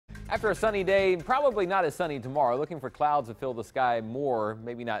After a sunny day, probably not as sunny tomorrow. Looking for clouds to fill the sky more,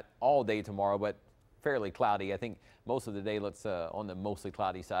 maybe not all day tomorrow, but fairly cloudy. I think most of the day looks on the mostly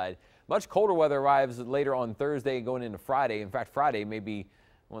cloudy side. Much colder weather arrives later on Thursday going into Friday. In fact, Friday may be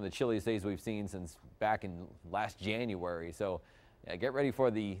one of the chilliest days we've seen since back in last January. So get ready for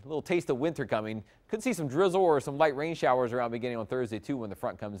the little taste of winter coming. Could see some drizzle or some light rain showers around beginning on Thursday too when the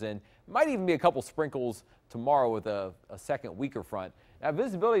front comes in. Might even be a couple sprinkles tomorrow with a second weaker front. Now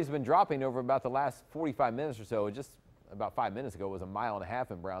visibility has been dropping over about the last 45 minutes or so. Just about 5 minutes ago it was 1.5 miles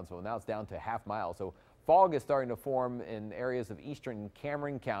in Brownsville. Now it's down to ½ mile. So fog is starting to form in areas of eastern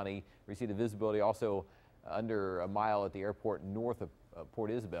Cameron County. We see the visibility also under 1 mile at the airport north of Port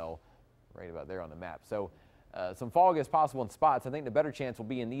Isabel, right about there on the map. So some fog is possible in spots. I think the better chance will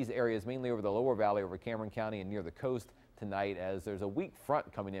be in these areas, mainly over the lower valley over Cameron County and near the coast tonight, as there's a weak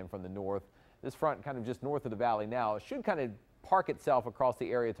front coming in from the north. This front kind of just north of the valley now. It should kind of park itself across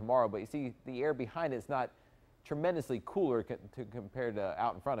the area tomorrow, but you see the air behind it's not tremendously cooler compared to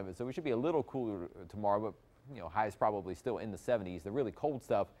out in front of it. So we should be a little cooler tomorrow, but highs probably still in the 70s. The really cold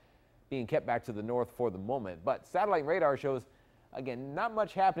stuff being kept back to the north for the moment. But satellite radar shows, again, not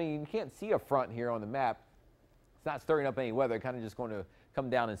much happening. You can't see a front here on the map. It's not stirring up any weather, kind of just going to come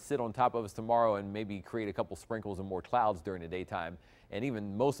down and sit on top of us tomorrow and maybe create a couple sprinkles and more clouds during the daytime. And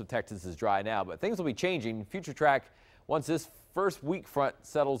even most of Texas is dry now, but things will be changing. Future track, once this first weak front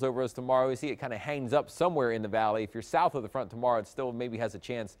settles over us tomorrow, we see it kind of hangs up somewhere in the valley. If you're south of the front tomorrow, it still maybe has a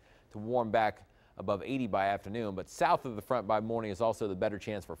chance to warm back above 80 by afternoon, but south of the front by morning is also the better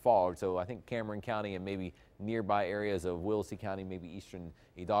chance for fog. So I think Cameron County and maybe nearby areas of Willacy County, maybe eastern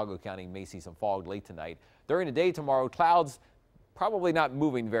Hidalgo County may see some fog late tonight. During the day tomorrow, clouds probably not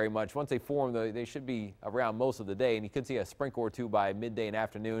moving very much. Once they form, they should be around most of the day, and you could see a sprinkle or two by midday and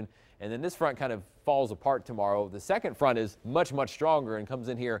afternoon. And then this front kind of falls apart tomorrow. The second front is much, much stronger and comes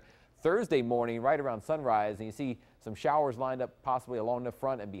in here Thursday morning right around sunrise, and you see some showers lined up possibly along the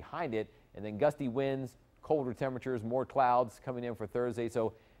front and behind it, and then gusty winds, colder temperatures, more clouds coming in for Thursday.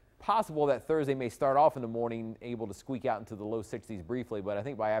 So possible that Thursday may start off in the morning able to squeak out into the low 60s briefly, but I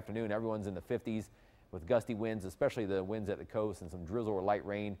think by afternoon everyone's in the 50s with gusty winds, especially the winds at the coast, and some drizzle or light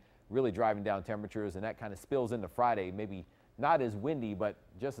rain really driving down temperatures, and that kind of spills into Friday. Maybe not as windy, but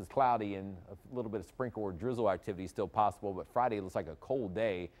just as cloudy, and a little bit of sprinkle or drizzle activity still possible. But Friday looks like a cold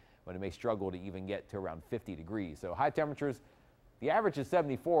day when it may struggle to even get to around 50 degrees. So high temperatures, the average is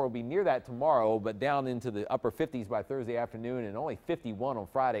 74, will be near that tomorrow, but down into the upper 50s by Thursday afternoon, and only 51 on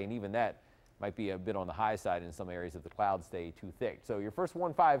Friday, and even that might be a bit on the high side in some areas if the clouds stay too thick. So your first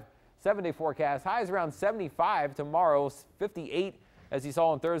 7-day forecast, highs around 75 tomorrow, 58 as you saw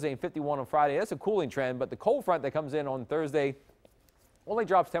on Thursday and 51 on Friday. That's a cooling trend, but the cold front that comes in on Thursday only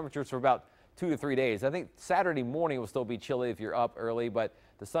drops temperatures for about 2 to 3 days. I think Saturday morning will still be chilly if you're up early, but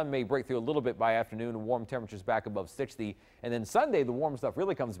the sun may break through a little bit by afternoon and warm temperatures back above 60. And then Sunday, the warm stuff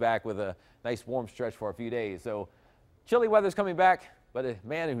really comes back with a nice warm stretch for a few days. So chilly weather's coming back, but a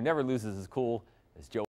man who never loses his cool is Joe.